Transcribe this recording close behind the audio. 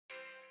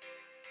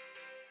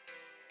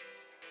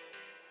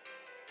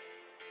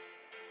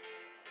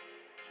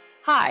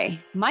Hi,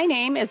 my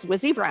name is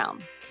Wizzy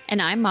Brown,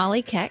 And I'm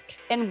Molly Keck.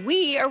 and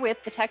we are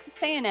with the Texas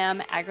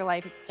A&M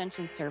AgriLife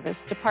Extension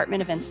Service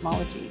Department of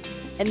Entomology.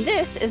 And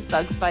this is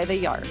Bugs by the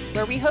Yard,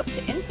 where we hope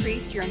to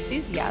increase your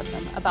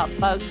enthusiasm about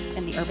bugs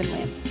in the urban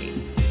landscape.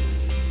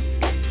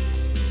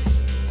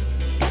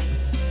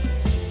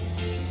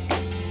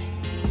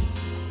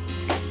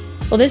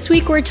 Well, this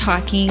week we're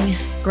talking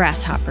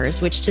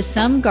grasshoppers, which to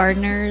some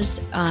gardeners,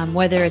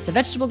 whether it's a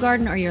vegetable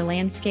garden or your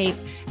landscape,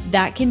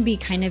 that can be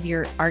kind of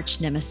your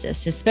arch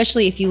nemesis,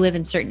 especially if you live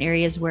in certain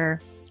areas where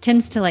it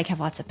tends to like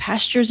have lots of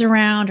pastures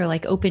around or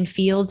like open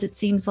fields, it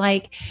seems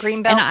like.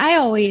 Green belts. And I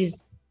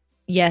always,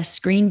 yes,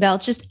 green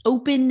belts, just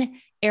open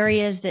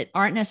areas that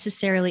aren't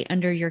necessarily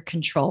under your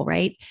control,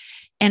 right?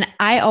 And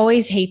I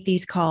always hate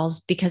these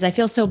calls because I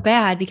feel so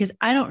bad because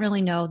I don't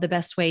really know the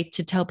best way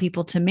to tell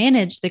people to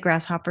manage the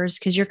grasshoppers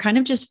because you're kind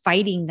of just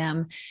fighting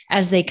them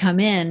as they come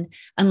in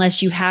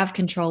unless you have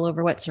control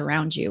over what's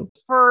around you.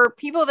 For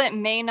people that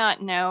may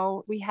not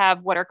know, we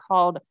have what are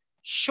called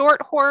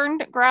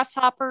short-horned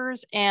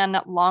grasshoppers and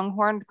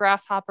long-horned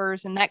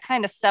grasshoppers, and that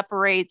kind of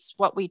separates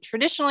what we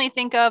traditionally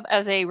think of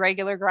as a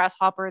regular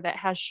grasshopper that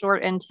has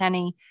short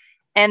antennae.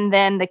 And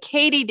then the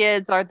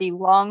katydids are the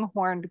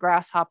long-horned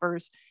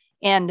grasshoppers,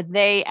 and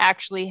they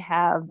actually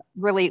have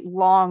really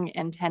long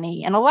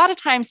antennae. And a lot of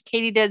times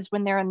katydids,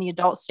 when they're in the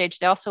adult stage,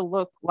 they also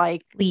look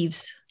like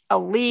Leaves. a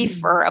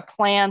leaf or a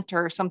plant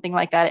or something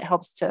like that. It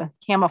helps to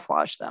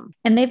camouflage them.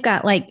 And they've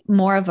got like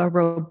more of a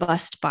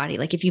robust body.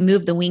 Like if you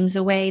move the wings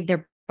away,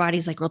 their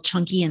body's like real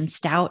chunky and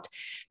stout.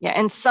 Yeah.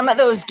 And some of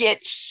those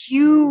get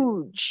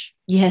huge.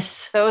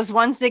 Yes. Those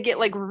ones that get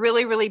like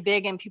really, really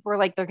big and people are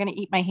like, they're going to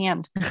eat my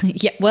hand.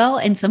 Yeah. Well,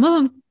 and some of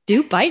them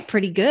do bite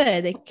pretty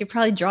good. They could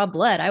probably draw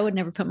blood. I would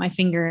never put my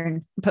finger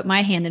and put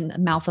my hand in the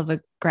mouth of a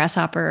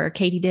grasshopper or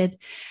katydid.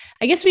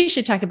 I guess we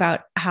should talk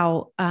about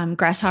how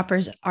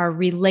grasshoppers are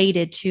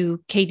related to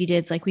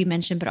katydids, like we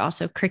mentioned, but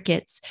also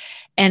crickets.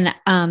 And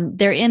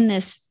they're in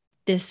this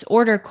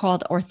order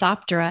called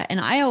Orthoptera. And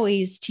I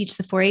always teach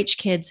the 4-H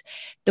kids,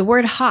 the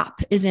word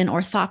hop is in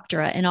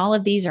Orthoptera, and all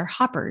of these are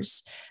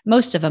hoppers.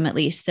 Most of them, at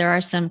least. There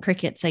are some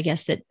crickets, I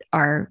guess, that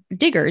are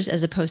diggers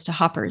as opposed to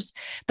hoppers,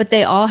 but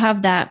they all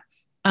have that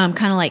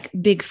kind of like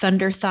big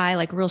thunder thigh,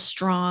 like real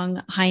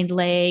strong hind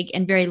leg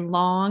and very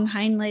long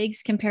hind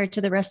legs compared to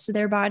the rest of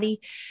their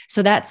body.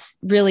 So that's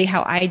really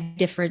how I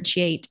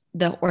differentiate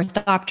the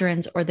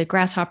orthopterans or the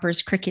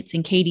grasshoppers, crickets,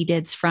 and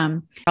katydids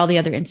from all the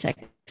other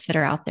insects that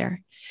are out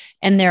there.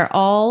 And they're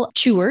all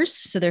chewers.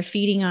 So they're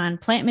feeding on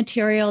plant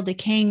material,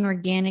 decaying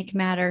organic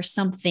matter,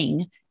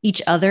 something, each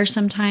other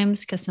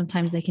sometimes, because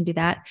sometimes they can do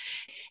that.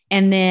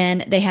 And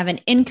then they have an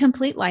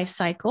incomplete life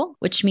cycle,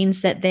 which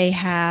means that they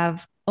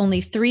have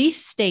only 3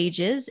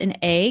 stages: an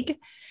egg.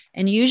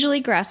 And usually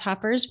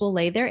grasshoppers will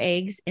lay their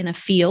eggs in a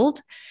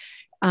field.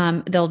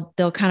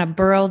 They'll kind of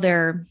burrow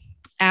their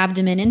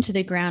abdomen into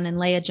the ground and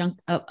lay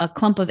a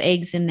clump of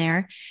eggs in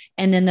there.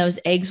 And then those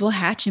eggs will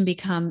hatch and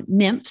become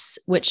nymphs,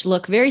 which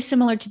look very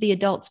similar to the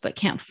adults, but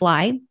can't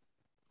fly.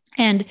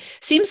 And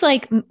seems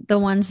like the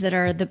ones that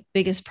are the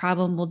biggest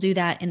problem will do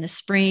that in the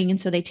spring. And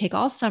so they take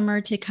all summer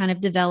to kind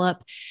of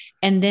develop.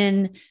 And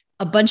then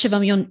a bunch of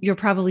them you're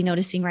probably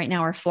noticing right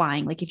now are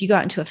flying. Like if you go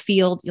out into a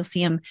field, you'll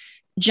see them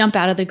jump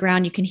out of the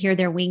ground. You can hear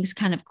their wings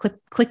kind of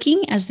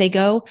clicking as they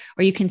go,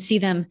 or you can see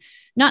them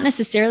not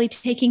necessarily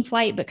taking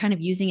flight, but kind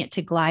of using it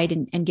to glide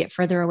and get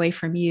further away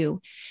from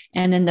you.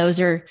 And then those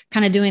are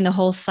kind of doing the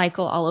whole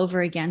cycle all over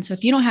again. So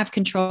if you don't have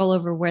control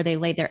over where they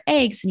lay their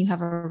eggs, then you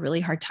have a really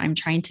hard time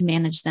trying to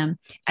manage them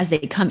as they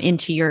come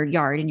into your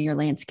yard and your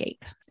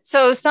landscape.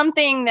 So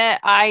something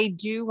that I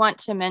do want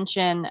to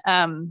mention,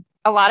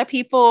 a lot of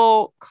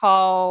people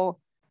call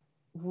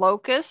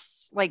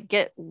locusts, like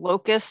get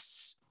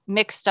locusts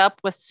mixed up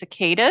with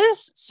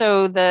cicadas.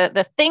 So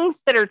the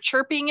things that are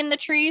chirping in the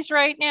trees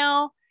right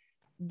now,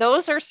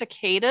 those are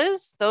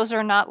cicadas. Those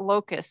are not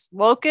locusts.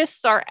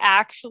 Locusts are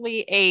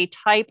actually a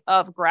type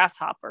of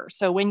grasshopper.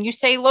 So when you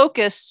say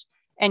locust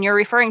and you're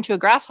referring to a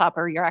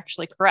grasshopper, you're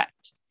actually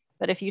correct.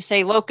 But if you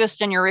say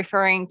locust and you're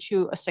referring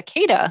to a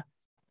cicada,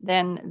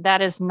 then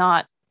that is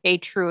not a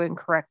true and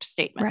correct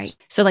statement. Right.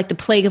 So like the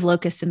plague of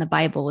locusts in the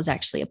Bible was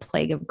actually a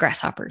plague of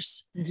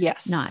grasshoppers.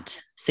 Yes. Not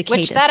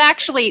cicadas. Which that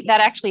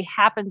actually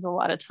happens a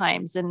lot of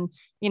times. And,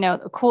 you know,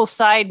 a cool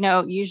side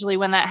note, usually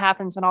when that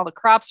happens and all the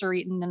crops are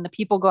eaten, then the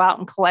people go out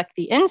and collect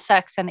the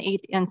insects and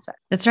eat the insects.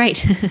 That's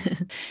right.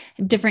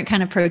 Different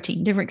kind of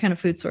protein, different kind of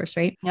food source,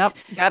 right? Yep.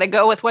 Got to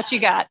go with what you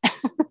got.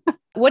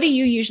 What do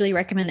you usually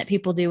recommend that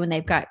people do when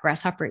they've got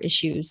grasshopper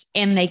issues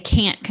and they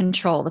can't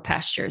control the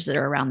pastures that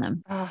are around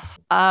them?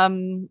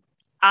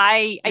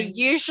 I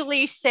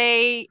usually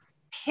say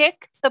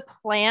pick the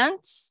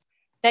plants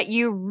that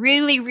you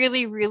really,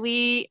 really,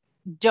 really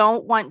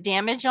don't want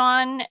damage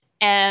on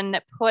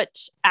and put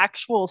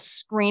actual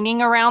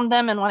screening around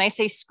them. And when I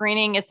say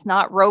screening, it's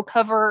not row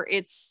cover.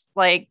 It's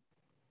like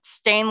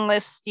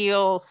stainless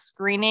steel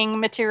screening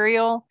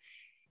material.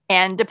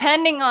 And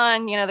depending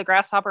on, you know, the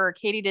grasshopper or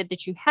katydid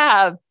that you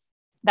have,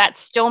 that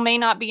still may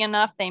not be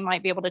enough. They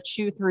might be able to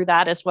chew through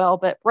that as well.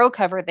 But row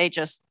cover, they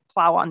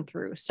plow on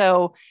through.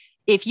 So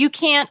if you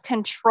can't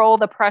control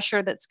the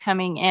pressure that's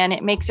coming in,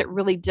 it makes it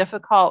really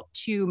difficult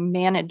to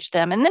manage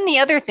them. And then the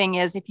other thing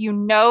is, if you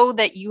know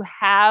that you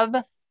have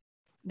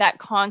that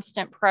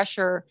constant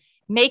pressure,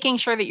 making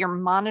sure that you're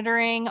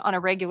monitoring on a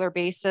regular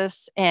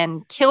basis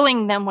and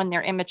killing them when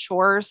they're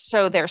immature,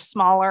 so they're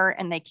smaller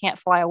and they can't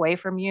fly away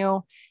from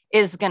you,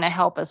 is going to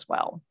help as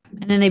well.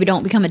 And then they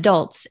don't become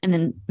adults and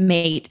then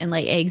mate and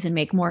lay eggs and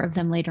make more of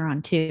them later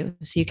on too.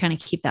 So you kind of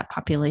keep that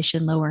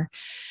population lower.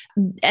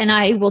 And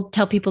I will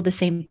tell people the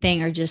same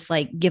thing, or just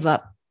like give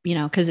up,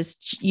 because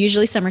it's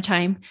usually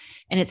summertime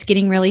and it's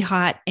getting really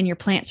hot and your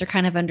plants are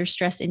kind of under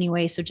stress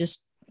anyway. So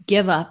just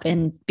give up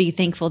and be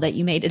thankful that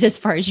you made it as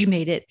far as you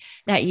made it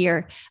that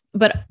year.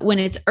 But when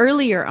it's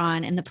earlier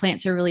on and the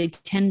plants are really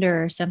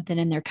tender or something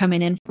and they're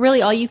coming in,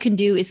 really all you can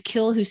do is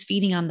kill who's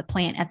feeding on the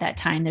plant at that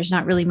time. There's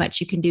not really much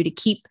you can do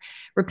to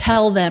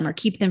repel them or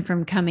keep them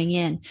from coming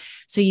in.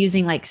 So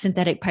using like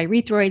synthetic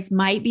pyrethroids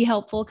might be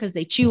helpful because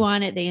they chew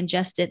on it, they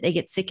ingest it, they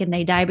get sick and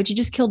they die, but you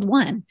just killed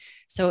one.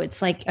 So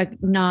it's like a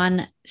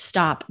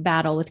non-stop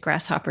battle with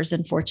grasshoppers,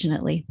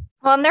 unfortunately.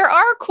 Well, and there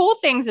are cool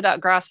things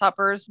about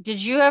grasshoppers.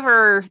 Did you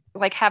ever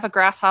like have a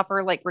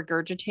grasshopper like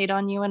regurgitate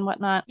on you and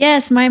whatnot?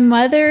 Yes, my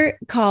mother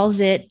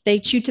calls it, they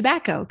chew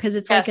tobacco because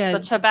it's like the a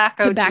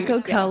tobacco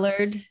juice,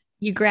 colored. Yeah.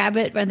 You grab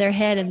it by their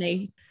head and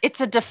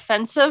it's a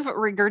defensive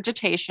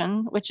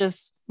regurgitation, which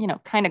is,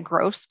 kind of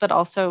gross, but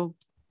also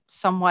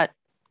somewhat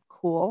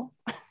cool,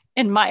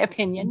 in my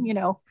opinion.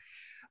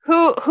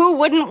 Who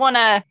wouldn't want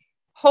to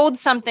hold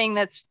something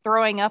that's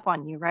throwing up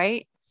on you,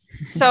 right?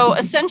 So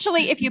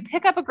essentially, if you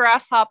pick up a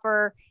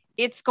grasshopper,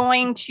 it's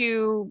going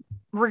to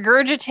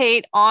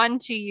regurgitate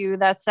onto you.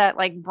 That's that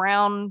like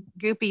brown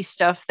goopy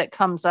stuff that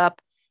comes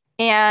up.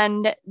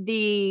 And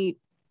the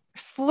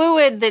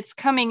fluid that's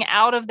coming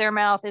out of their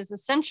mouth is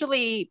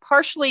essentially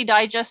partially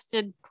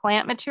digested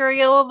plant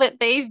material that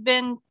they've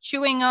been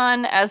chewing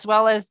on, as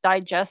well as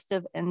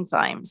digestive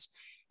enzymes.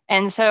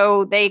 And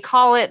so they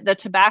call it the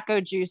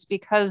tobacco juice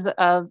because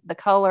of the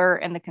color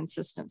and the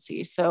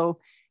consistency. So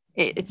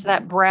it's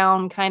that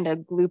brown kind of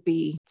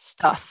gloopy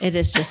stuff. It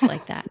is just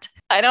like that.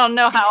 I don't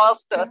know how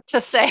else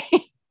to say.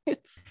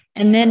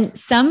 And then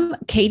some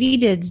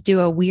katydids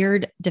do a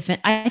weird defense.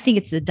 I think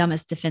it's the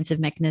dumbest defensive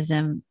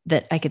mechanism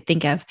that I could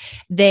think of.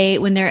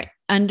 When they're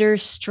under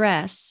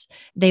stress,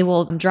 they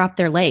will drop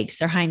their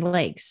hind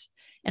legs.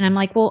 And I'm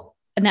like, well,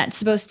 and that's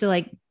supposed to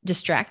like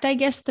distract, I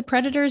guess, the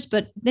predators,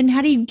 but then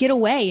how do you get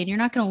away? And you're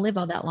not going to live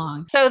all that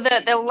long. So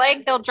the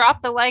leg, they'll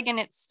drop the leg and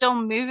it's still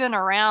moving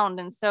around.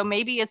 And so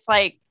maybe it's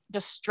like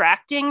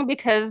distracting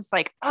because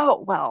like,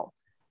 oh, well,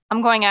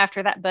 I'm going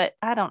after that, but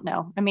I don't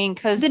know. I mean,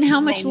 because then how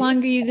much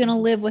longer are you going to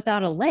live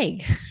without a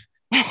leg?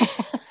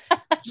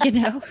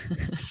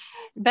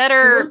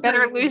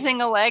 Better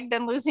losing a leg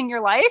than losing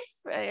your life.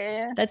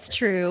 That's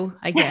true,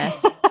 I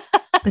guess.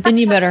 But then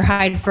you better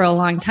hide for a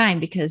long time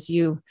because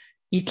you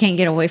can't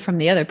get away from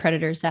the other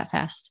predators that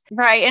fast.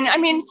 Right. And I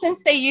mean,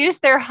 since they use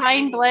their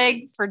hind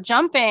legs for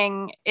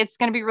jumping, it's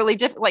going to be really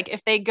difficult. Like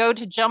if they go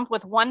to jump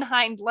with one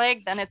hind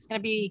leg, then it's going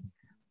to be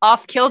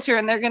off kilter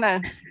and they're going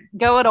to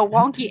go at a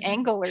wonky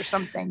angle or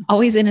something.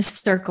 Always in a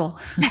circle.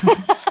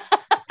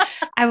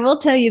 I will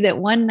tell you that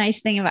one nice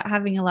thing about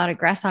having a lot of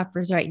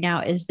grasshoppers right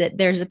now is that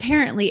there's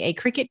apparently a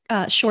cricket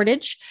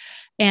shortage,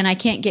 and I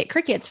can't get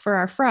crickets for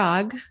our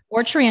frog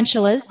or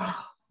tarantulas.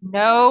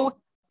 No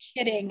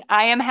kidding.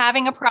 I am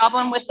having a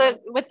problem with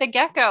the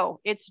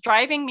gecko. It's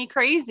driving me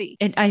crazy.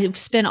 And I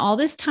spent all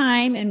this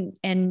time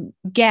and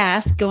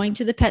gas going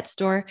to the pet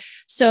store.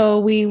 So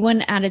we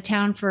went out of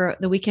town for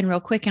the weekend real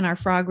quick, and our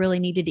frog really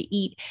needed to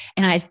eat.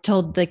 And I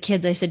told the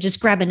kids, I said, just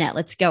grab a net,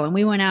 let's go. And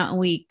we went out and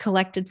we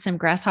collected some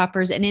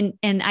grasshoppers. And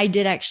I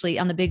did actually,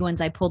 on the big ones,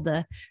 I pulled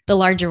the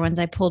larger ones.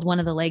 I pulled one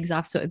of the legs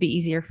off so it would be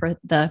easier for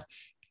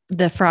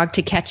the frog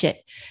to catch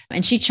it.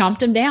 And she chomped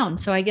them down.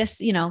 So I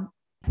guess,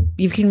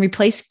 you can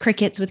replace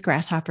crickets with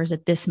grasshoppers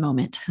at this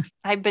moment.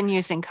 I've been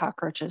using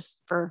cockroaches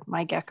for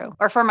my gecko,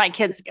 or for my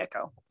kid's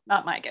gecko,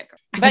 not my gecko.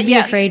 I'd be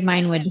afraid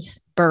mine would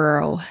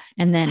burrow,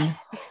 and then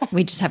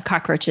we just have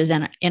cockroaches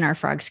in our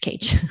frog's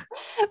cage.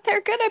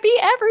 They're going to be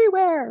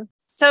everywhere.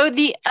 So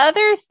the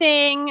other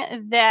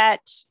thing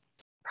that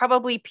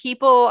probably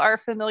people are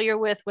familiar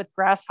with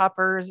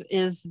grasshoppers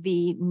is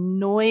the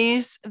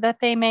noise that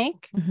they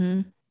make.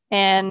 Mm-hmm.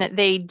 And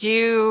they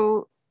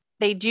do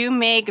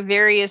make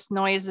various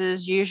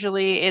noises.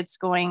 Usually it's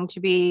going to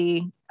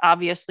be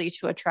obviously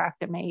to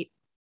attract a mate,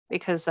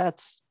 because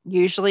that's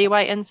usually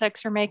why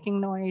insects are making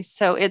noise.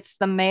 So it's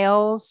the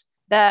males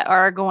that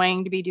are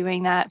going to be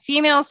doing that.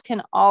 Females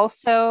can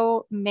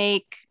also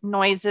make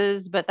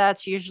noises, but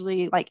that's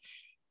usually like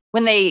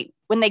when they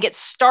get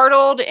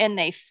startled and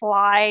they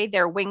fly,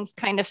 their wings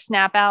kind of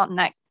snap out, and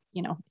that,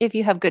 if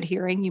you have good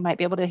hearing, you might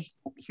be able to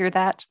hear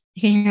that.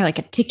 You can hear like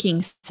a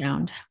ticking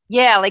sound.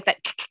 Yeah, like that,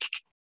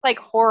 like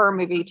horror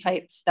movie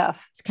type stuff.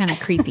 It's kind of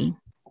creepy.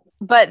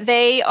 But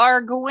they are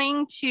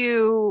going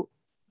to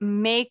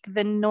make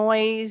the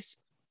noise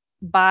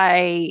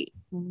by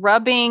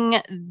rubbing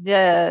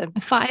the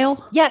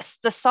file. Yes,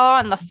 the saw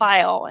and the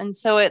file. And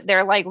so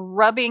they're like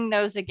rubbing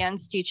those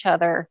against each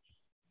other,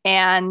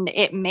 and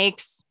it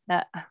makes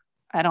that,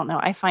 I don't know,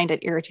 I find it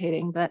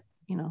irritating, but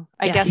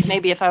I guess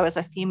maybe if I was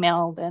a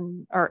female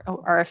then,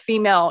 or a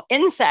female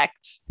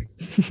insect,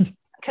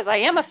 because I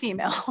am a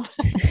female,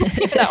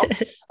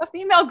 a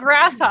female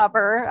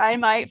grasshopper, I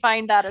might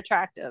find that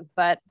attractive,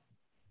 but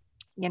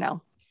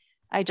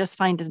I just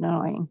find it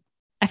annoying.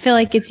 I feel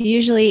like it's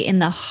usually in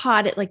the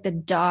hot, like the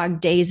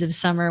dog days of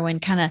summer, when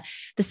kind of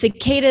the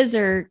cicadas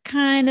are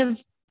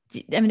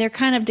they're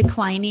kind of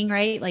declining,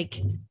 right?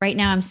 Like right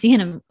now I'm seeing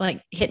them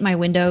like hit my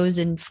windows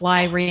and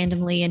fly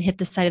randomly and hit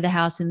the side of the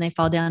house, and they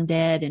fall down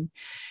dead. And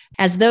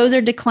as those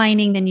are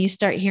declining, then you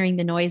start hearing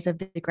the noise of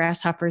the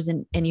grasshoppers,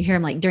 and you hear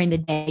them like during the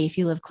day. If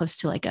you live close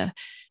to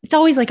it's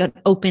always like an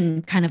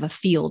open kind of a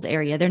field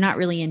area. They're not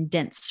really in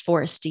dense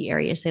foresty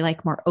areas. They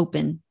like more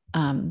open,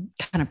 kind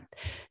of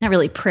not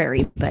really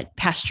prairie, but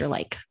pasture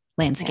like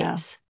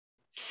landscapes.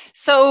 Yeah.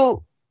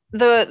 So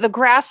the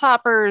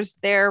grasshoppers,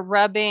 they're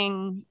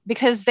rubbing,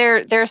 because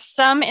there's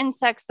some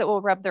insects that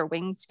will rub their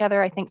wings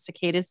together. I think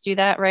cicadas do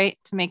that, right?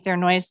 To make their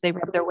noise, they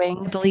rub their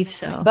wings. I believe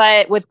so.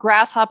 But with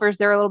grasshoppers,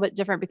 they're a little bit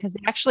different because they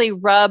actually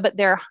rub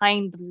their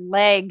hind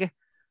leg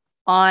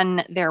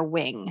on their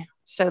wing.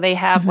 So they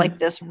have like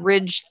this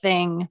ridge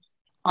thing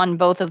on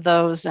both of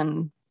those,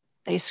 and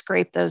they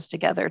scrape those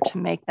together to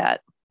make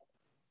that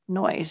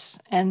noise.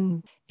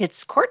 And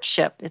it's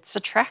courtship. It's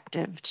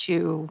attractive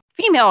to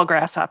female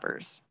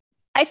grasshoppers.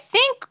 I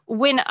think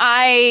when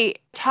I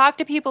talk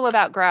to people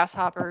about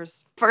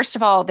grasshoppers, first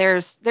of all,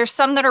 there's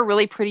some that are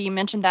really pretty. You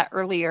mentioned that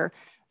earlier.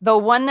 The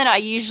one that I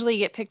usually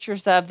get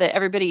pictures of that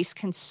everybody's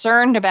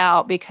concerned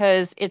about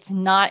because it's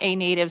not a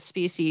native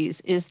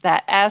species is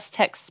that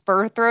Aztec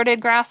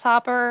spur-throated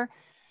grasshopper.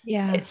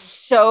 Yeah. It's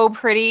so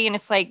pretty, and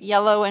it's like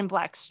yellow and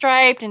black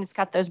striped, and it's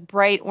got those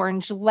bright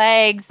orange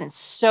legs, and it's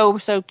so,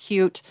 so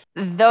cute.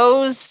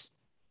 Those,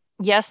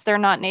 yes, they're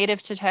not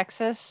native to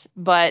Texas,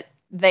 but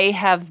they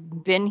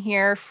have been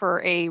here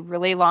for a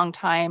really long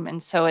time.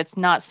 And so it's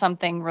not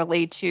something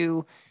really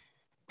to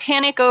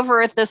panic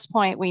over at this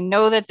point. We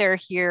know that they're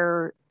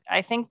here.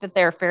 I think that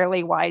they're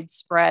fairly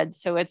widespread.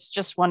 So it's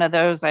just one of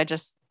those, I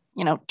just,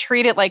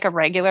 treat it like a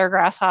regular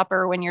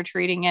grasshopper when you're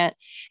treating it.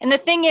 And the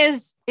thing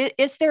is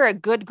there a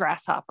good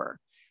grasshopper?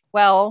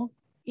 Well,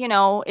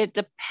 it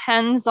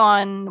depends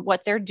on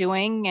what they're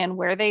doing and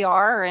where they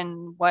are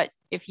and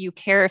if you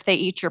care if they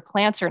eat your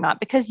plants or not,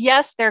 because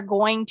yes, they're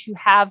going to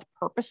have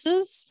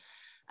purposes.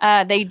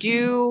 They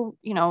do,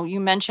 you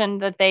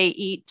mentioned that they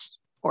eat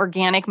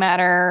organic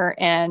matter,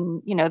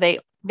 and,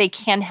 they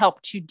can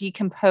help to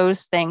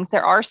decompose things.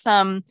 There are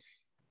some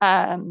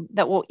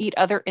that will eat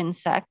other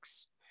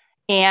insects.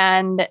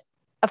 And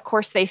of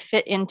course, they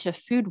fit into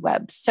food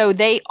webs. So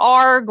they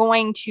are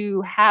going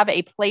to have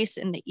a place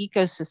in the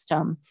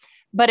ecosystem.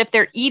 But if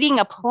they're eating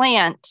a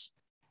plant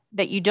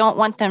that you don't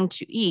want them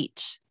to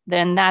eat,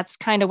 then that's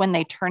kind of when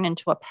they turn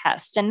into a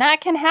pest. And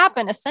that can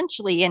happen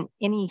essentially in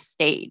any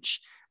stage.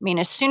 I mean,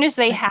 as soon as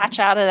they hatch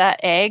out of that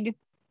egg,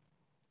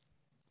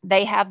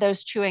 they have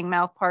those chewing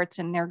mouth parts,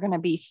 and they're going to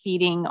be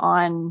feeding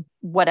on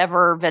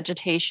whatever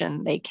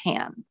vegetation they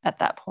can at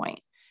that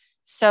point.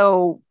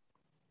 So,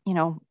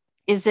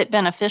 is it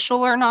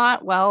beneficial or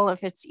not? Well,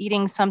 if it's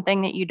eating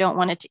something that you don't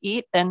want it to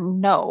eat, then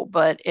no.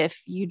 But if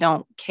you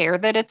don't care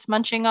that it's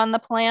munching on the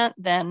plant,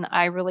 then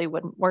I really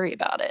wouldn't worry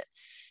about it.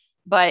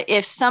 But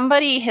if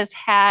somebody has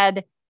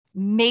had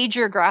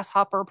major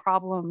grasshopper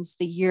problems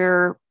the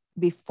year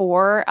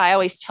before, I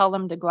always tell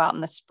them to go out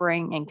in the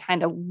spring and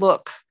kind of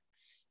look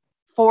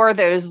for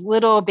those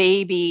little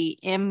baby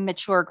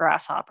immature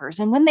grasshoppers.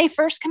 And when they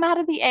first come out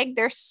of the egg,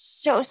 they're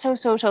so, so,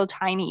 so, so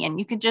tiny. And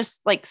you can just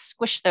like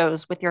squish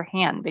those with your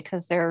hand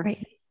because they're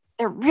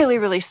really,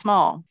 really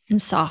small.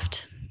 And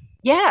soft.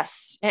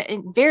 Yes.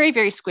 Very,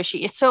 very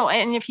squishy. So,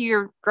 and if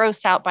you're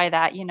grossed out by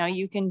that,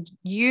 you can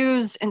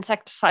use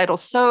insecticidal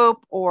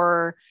soap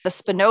or the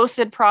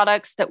spinosad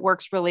products that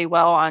works really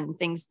well on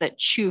things that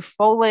chew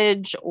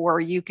foliage, or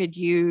you could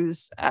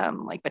use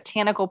like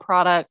botanical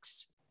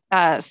products.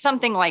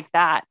 Something like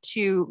that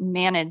to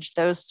manage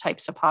those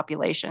types of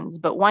populations.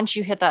 But once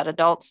you hit that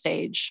adult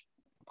stage,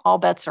 all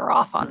bets are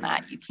off on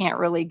that. You can't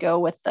really go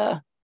with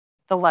the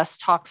less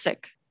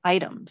toxic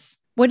items.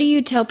 What do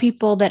you tell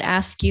people that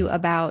ask you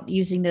about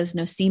using those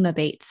Nosema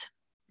baits?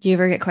 Do you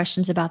ever get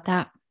questions about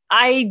that?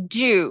 I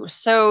do.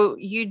 So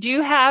you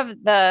do have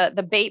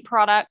the bait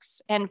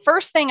products. And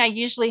first thing I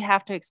usually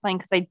have to explain,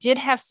 because I did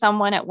have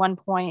someone at one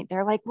point,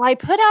 they're like, well, I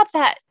put out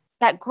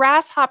that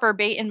grasshopper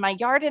bait in my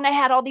yard and I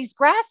had all these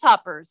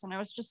grasshoppers. And I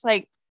was just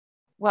like,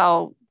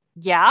 well,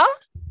 yeah,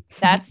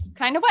 that's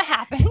kind of what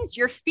happens.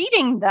 You're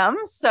feeding them,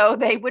 so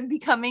they would be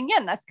coming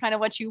in. That's kind of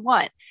what you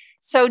want.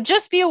 So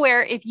just be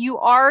aware, if you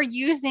are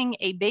using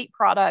a bait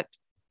product,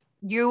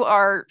 you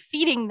are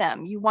feeding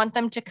them. You want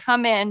them to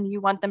come in.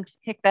 You want them to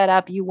pick that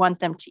up. You want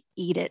them to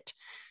eat it.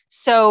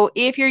 So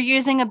if you're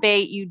using a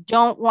bait, you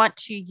don't want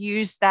to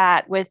use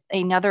that with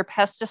another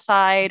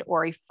pesticide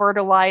or a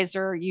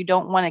fertilizer. You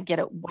don't want to get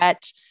it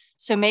wet.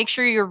 So make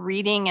sure you're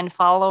reading and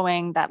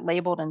following that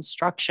labeled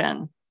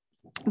instruction.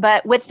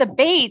 But with the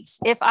baits,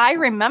 if I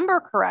remember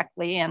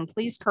correctly, and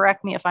please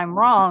correct me if I'm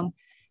wrong,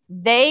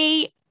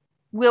 they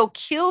will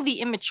kill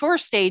the immature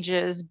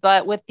stages,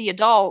 but with the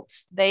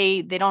adults,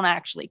 they don't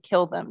actually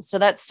kill them. So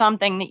that's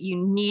something that you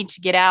need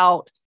to get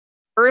out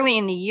early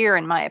in the year,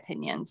 in my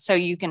opinion, so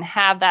you can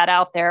have that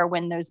out there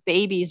when those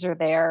babies are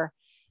there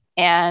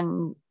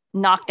and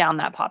knock down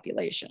that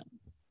population.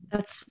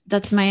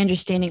 That's my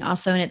understanding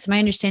also. And it's my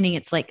understanding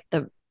it's like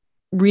the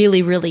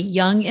really, really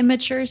young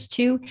immatures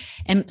too.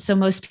 And so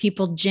most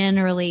people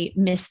generally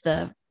miss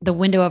the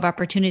window of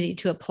opportunity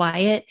to apply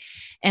it.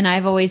 And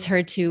I've always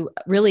heard to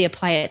really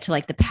apply it to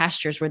like the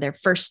pastures where they're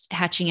first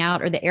hatching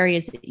out, or the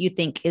areas that you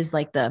think is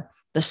like the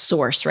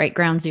source, right?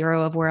 Ground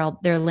zero of where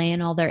they're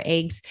laying all their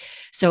eggs.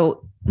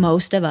 So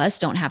most of us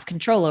don't have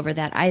control over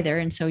that either.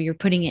 And so you're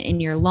putting it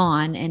in your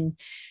lawn and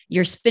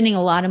you're spending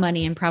a lot of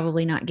money and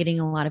probably not getting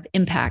a lot of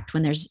impact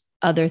when there's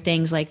other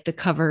things like the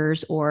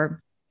covers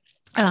or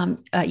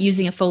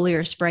using a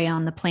foliar spray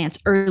on the plants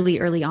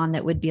early on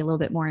that would be a little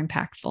bit more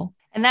impactful.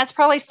 And that's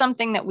probably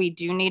something that we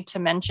do need to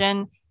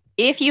mention.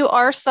 If you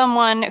are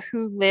someone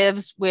who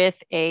lives with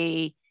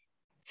a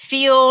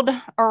field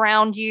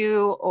around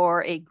you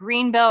or a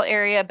greenbelt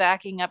area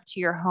backing up to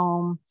your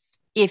home,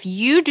 if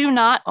you do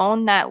not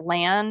own that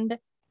land,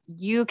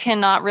 you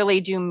cannot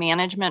really do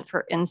management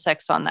for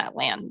insects on that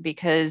land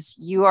because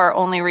you are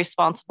only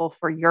responsible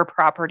for your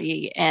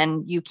property,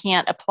 and you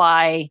can't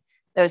apply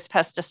those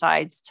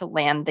pesticides to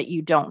land that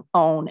you don't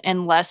own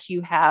unless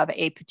you have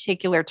a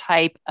particular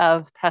type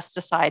of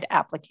pesticide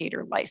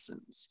applicator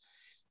license.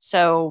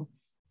 So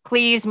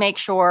please make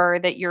sure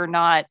that you're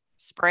not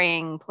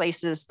spraying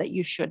places that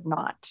you should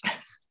not.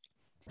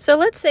 So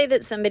let's say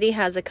that somebody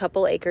has a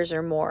couple acres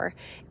or more,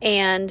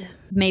 and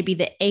maybe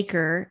the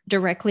acre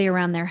directly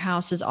around their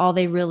house is all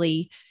they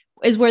really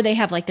is where they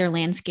have like their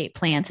landscape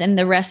plants, and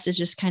the rest is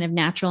just kind of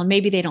natural. And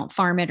maybe they don't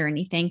farm it or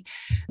anything,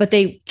 but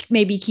they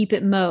maybe keep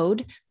it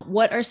mowed.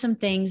 What are some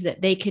things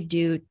that they could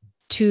do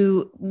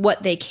to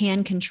what they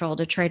can control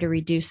to try to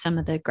reduce some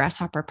of the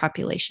grasshopper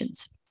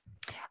populations?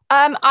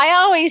 I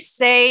always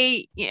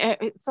say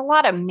it's a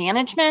lot of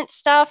management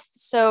stuff.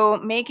 So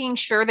making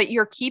sure that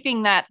you're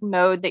keeping that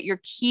mode, that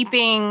you're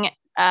keeping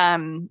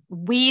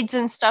weeds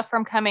and stuff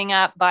from coming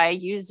up by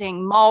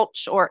using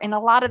mulch, and a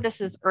lot of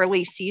this is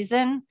early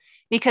season,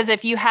 because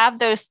if you have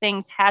those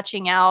things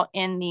hatching out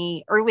in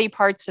the early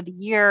parts of the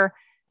year,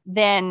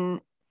 then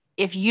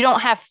if you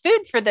don't have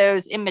food for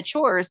those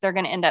immatures, they're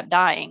going to end up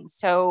dying.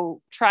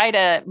 So try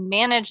to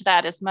manage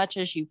that as much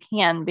as you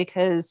can,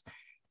 because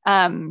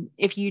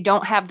if you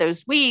don't have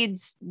those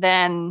weeds,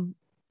 then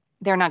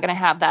they're not going to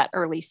have that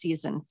early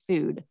season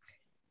food.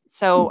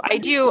 So I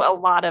do a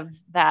lot of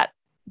that.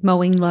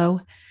 Mowing low.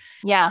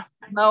 Yeah.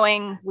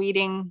 Mowing,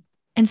 weeding.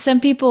 And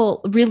some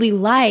people really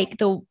like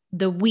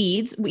the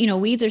weeds. You know,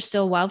 weeds are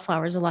still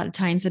wildflowers a lot of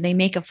times, so they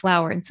make a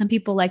flower, and some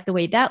people like the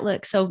way that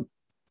looks. So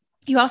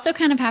you also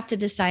kind of have to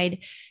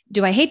decide,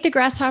 do I hate the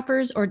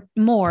grasshoppers or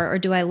more, or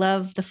do I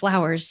love the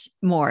flowers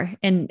more?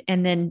 And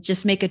then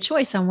just make a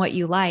choice on what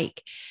you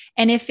like.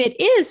 And if it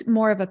is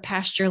more of a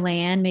pasture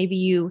land, maybe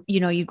you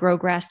grow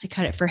grass to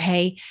cut it for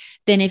hay,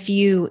 then if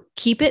you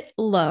keep it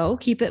low,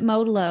 keep it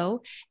mowed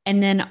low.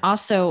 And then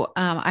also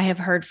I have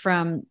heard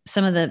from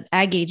some of the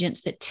ag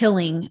agents that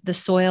tilling the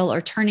soil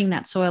or turning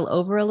that soil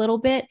over a little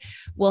bit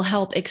will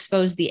help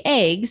expose the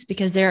eggs,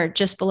 because they're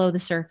just below the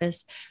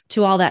surface,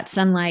 to all that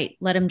sunlight,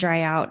 let them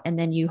dry out, and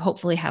then you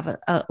hopefully have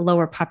a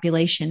lower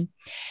population.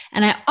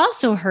 And I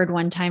also heard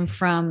one time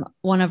from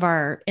one of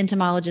our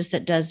entomologists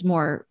that does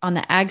more on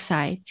the ag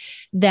side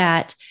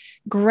that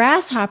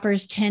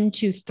grasshoppers tend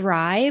to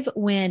thrive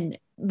when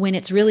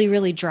it's really,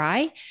 really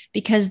dry,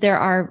 because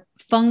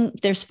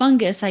there's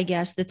fungus, I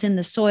guess, that's in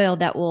the soil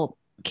that will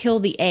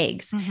kill the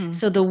eggs. Mm-hmm.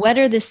 So the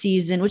wetter the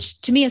season,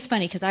 which to me is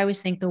funny, because I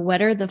always think the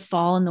wetter the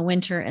fall and the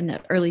winter and the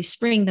early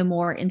spring, the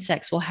more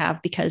insects will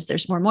have, because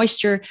there's more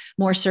moisture,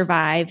 more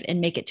survive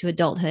and make it to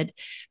adulthood.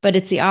 But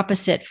it's the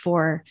opposite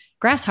for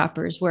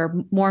grasshoppers, where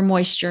more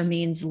moisture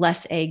means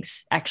less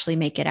eggs actually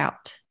make it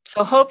out.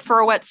 So hope for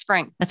a wet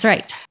spring. That's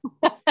right.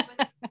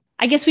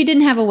 I guess we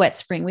didn't have a wet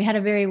spring. We had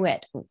a very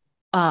wet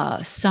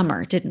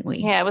summer, didn't we?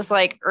 Yeah, it was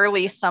like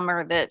early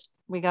summer that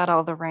we got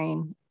all the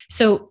rain.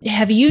 So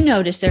have you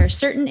noticed there are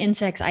certain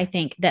insects, I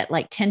think, that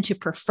like tend to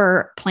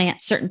prefer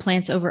certain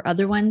plants over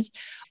other ones?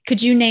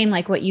 Could you name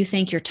like what you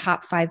think your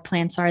top 5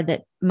 plants are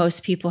that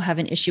most people have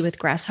an issue with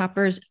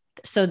grasshoppers,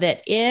 so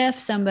that if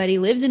somebody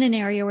lives in an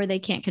area where they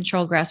can't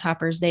control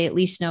grasshoppers, they at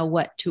least know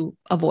what to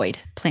avoid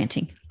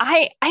planting?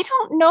 I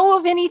don't know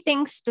of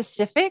anything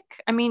specific.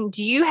 I mean,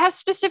 do you have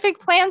specific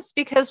plants?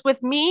 Because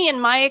with me, in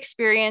my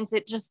experience,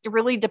 it just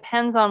really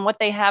depends on what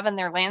they have in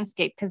their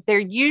landscape, because they're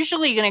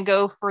usually going to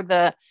go for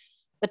the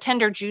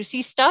tender,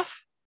 juicy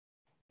stuff.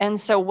 And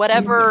so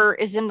whatever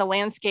is in the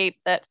landscape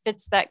that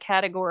fits that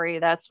category,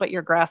 that's what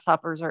your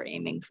grasshoppers are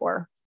aiming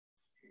for.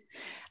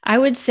 I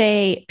would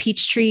say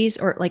peach trees,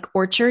 or like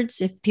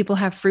orchards, if people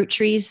have fruit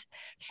trees.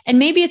 And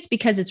maybe it's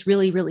because it's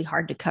really, really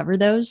hard to cover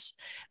those.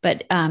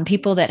 But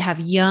people that have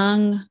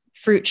young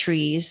fruit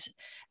trees,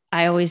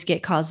 I always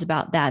get calls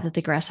about that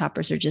the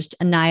grasshoppers are just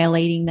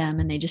annihilating them,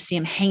 and they just see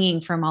them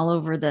hanging from all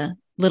over the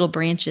little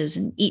branches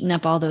and eating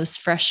up all those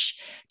fresh,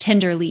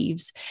 tender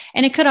leaves.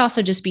 And it could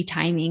also just be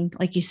timing.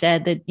 Like you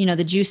said, that,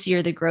 the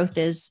juicier the growth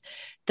is,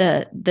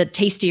 the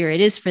tastier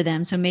it is for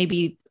them. So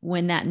maybe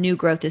when that new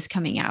growth is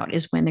coming out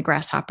is when the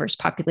grasshoppers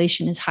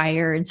population is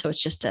higher. And so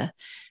it's just a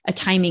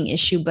timing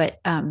issue. But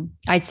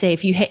I'd say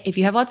if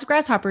you have lots of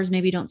grasshoppers,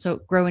 maybe don't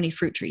grow any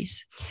fruit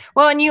trees.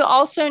 Well, and you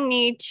also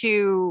need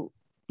to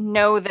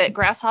know that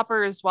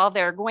grasshoppers, while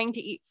they're going to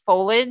eat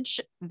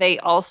foliage, they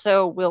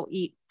also will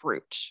eat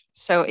fruit.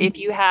 So if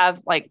you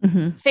have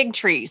fig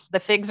trees, the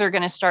figs are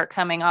going to start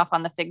coming off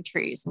on the fig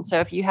trees. And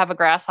so if you have a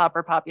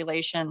grasshopper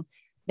population,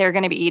 they're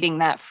going to be eating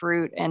that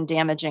fruit and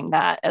damaging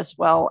that as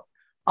well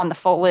on the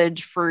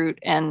foliage fruit.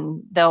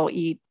 And they'll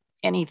eat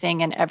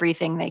anything and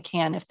everything they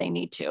can if they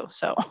need to.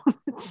 So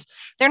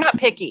they're not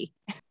picky.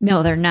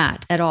 No, they're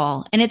not at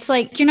all. And it's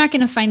like, you're not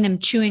going to find them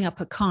chewing a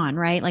pecan,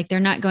 right? Like they're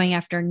not going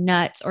after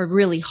nuts or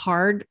really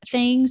hard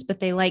things, but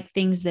they like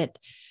things that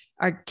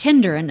are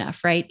tender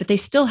enough, right? But they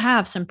still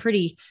have some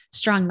pretty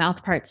strong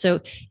mouth parts.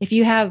 So if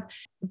you have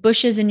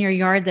bushes in your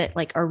yard that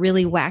like are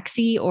really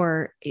waxy,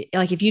 or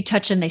like if you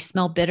touch them, they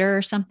smell bitter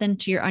or something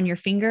on your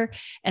finger,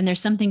 and there's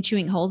something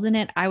chewing holes in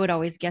it, I would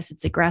always guess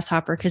it's a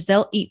grasshopper, because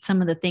they'll eat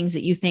some of the things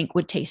that you think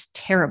would taste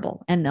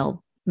terrible and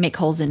they'll make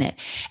holes in it.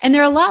 And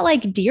they're a lot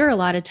like deer a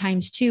lot of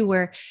times too,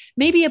 where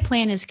maybe a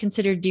plant is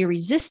considered deer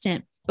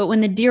resistant, but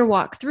when the deer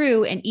walk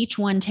through and each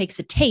one takes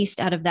a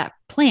taste out of that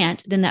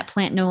plant, then that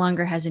plant no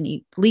longer has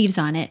any leaves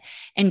on it.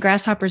 And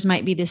grasshoppers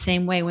might be the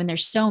same way. When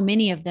there's so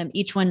many of them,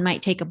 each one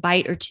might take a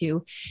bite or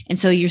two. And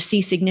so you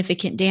see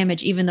significant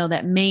damage, even though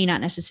that may not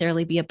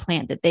necessarily be a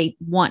plant that they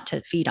want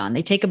to feed on.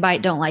 They take a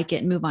bite, don't like it,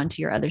 and move on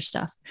to your other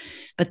stuff.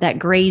 But that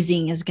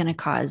grazing is going to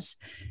cause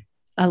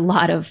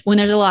when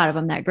there's a lot of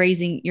them, that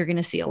grazing, you're going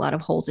to see a lot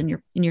of holes in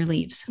your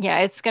leaves. Yeah.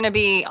 It's going to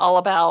be all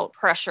about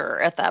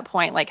pressure at that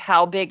point. Like,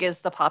 how big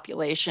is the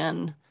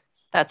population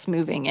that's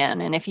moving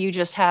in? And if you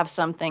just have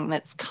something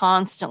that's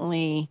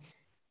constantly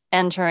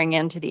entering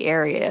into the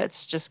area,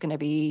 it's just going to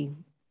be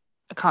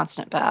a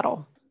constant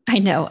battle. I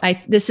know.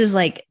 This is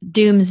like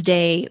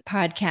doomsday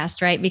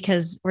podcast, right?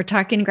 Because we're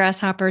talking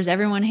grasshoppers.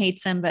 Everyone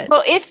hates them, but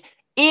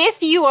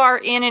if you are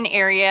in an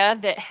area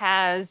that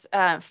has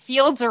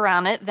fields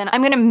around it, then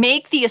I'm going to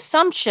make the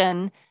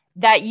assumption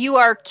that you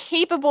are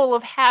capable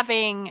of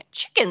having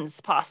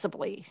chickens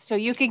possibly. So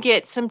you could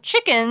get some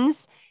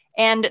chickens,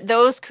 and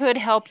those could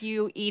help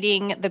you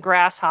eating the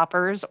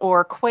grasshoppers,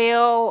 or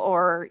quail,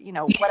 or,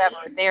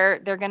 whatever.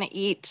 They're going to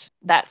eat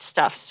that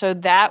stuff. So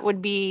that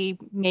would be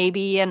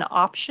maybe an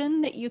option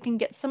that you can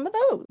get some of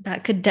those.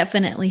 That could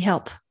definitely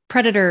help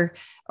predator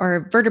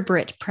or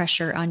vertebrate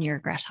pressure on your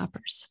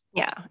grasshoppers.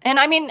 Yeah.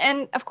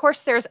 And of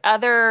course there's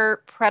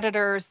other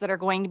predators that are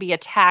going to be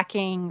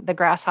attacking the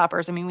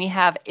grasshoppers. I mean, we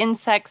have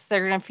insects that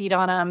are going to feed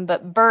on them,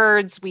 but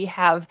birds, we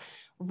have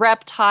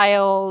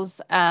reptiles,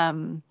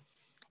 mammals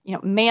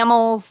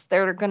that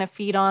are going to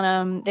feed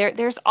on them.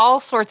 There's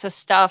all sorts of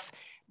stuff,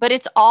 but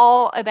it's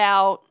all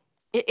about,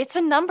 it's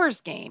a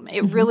numbers game.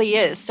 It really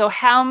is. So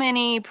how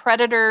many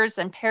predators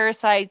and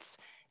parasites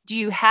do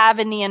you have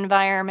in the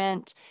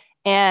environment?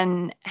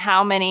 And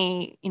how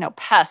many,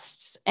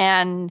 pests?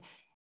 And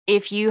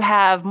if you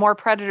have more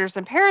predators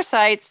and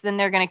parasites, then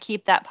they're going to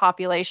keep that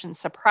population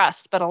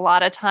suppressed. But a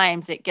lot of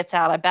times it gets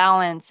out of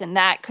balance, and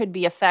that could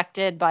be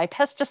affected by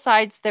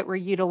pesticides that we're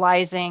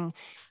utilizing.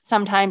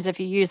 Sometimes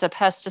if you use a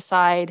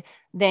pesticide,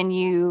 then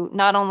you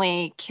not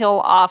only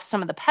kill off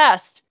some of the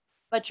pests,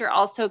 but you're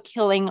also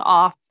killing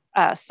off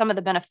some of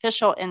the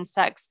beneficial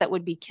insects that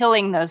would be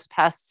killing those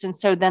pests. And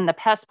so then the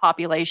pest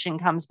population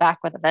comes back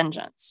with a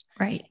vengeance.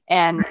 Right.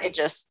 And it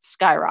just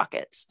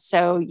skyrockets.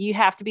 So you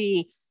have to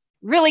be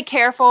really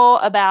careful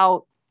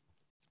about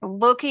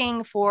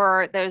looking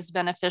for those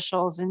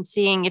beneficials and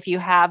seeing if you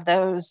have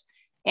those,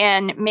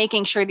 and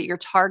making sure that you're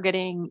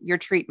targeting your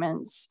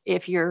treatments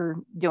if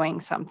you're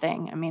doing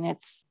something. I mean,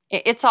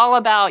 it's all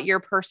about your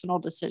personal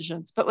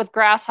decisions. But with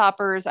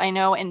grasshoppers, I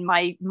know in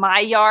my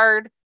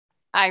yard,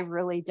 I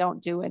really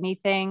don't do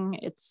anything.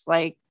 It's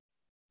like,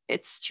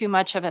 it's too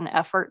much of an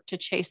effort to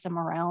chase them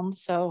around.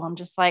 So I'm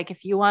just like,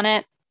 if you want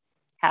it,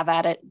 have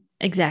at it.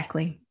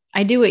 Exactly.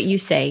 I do what you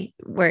say,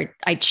 where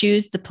I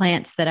choose the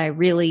plants that I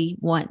really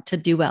want to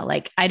do well.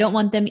 Like, I don't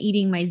want them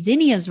eating my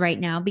zinnias right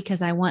now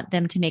because I want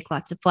them to make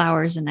lots of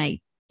flowers and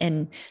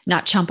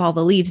not chomp all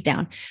the leaves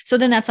down. So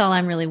then that's all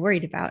I'm really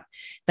worried about.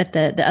 But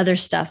the other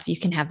stuff, you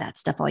can have that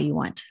stuff all you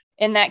want.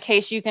 In that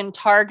case, you can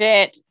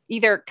target,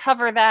 either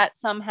cover that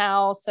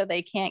somehow so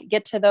they can't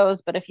get to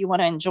those. But if you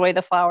want to enjoy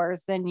the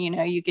flowers, then,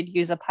 you could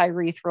use a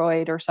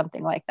pyrethroid or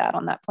something like that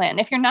on that plant. And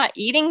if you're not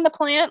eating the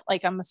plant,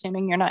 like I'm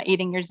assuming you're not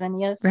eating your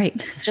zinnias,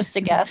 right? Just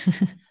a guess.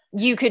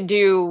 You could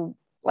do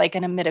like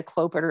an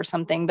imidacloprid or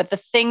something. But the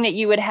thing that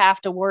you would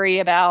have to worry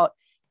about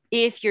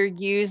if you're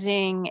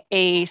using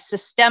a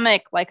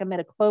systemic like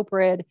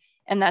imidacloprid,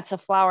 and that's a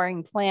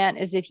flowering plant,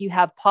 is if you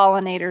have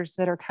pollinators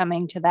that are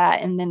coming to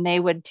that, and then they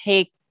would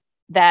take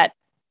that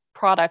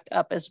product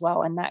up as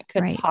well. And that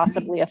could Right.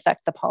 possibly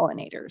affect the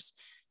pollinators.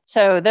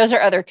 So those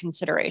are other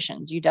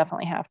considerations you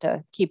definitely have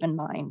to keep in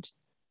mind.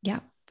 Yeah.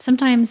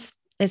 Sometimes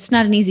it's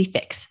not an easy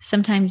fix.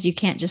 Sometimes you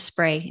can't just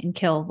spray and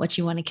kill what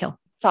you want to kill.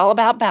 It's all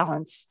about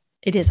balance.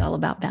 It is all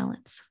about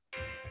balance.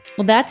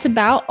 Well, that's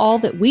about all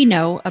that we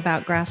know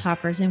about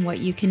grasshoppers and what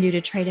you can do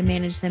to try to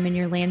manage them in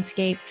your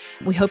landscape.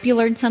 We hope you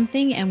learned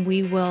something, and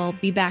we will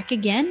be back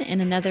again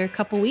in another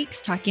couple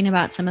weeks talking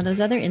about some of those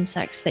other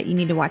insects that you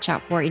need to watch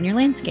out for in your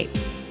landscape.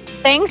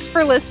 Thanks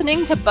for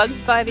listening to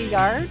Bugs by the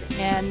Yard,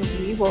 and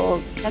we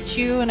will catch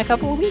you in a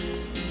couple of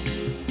weeks.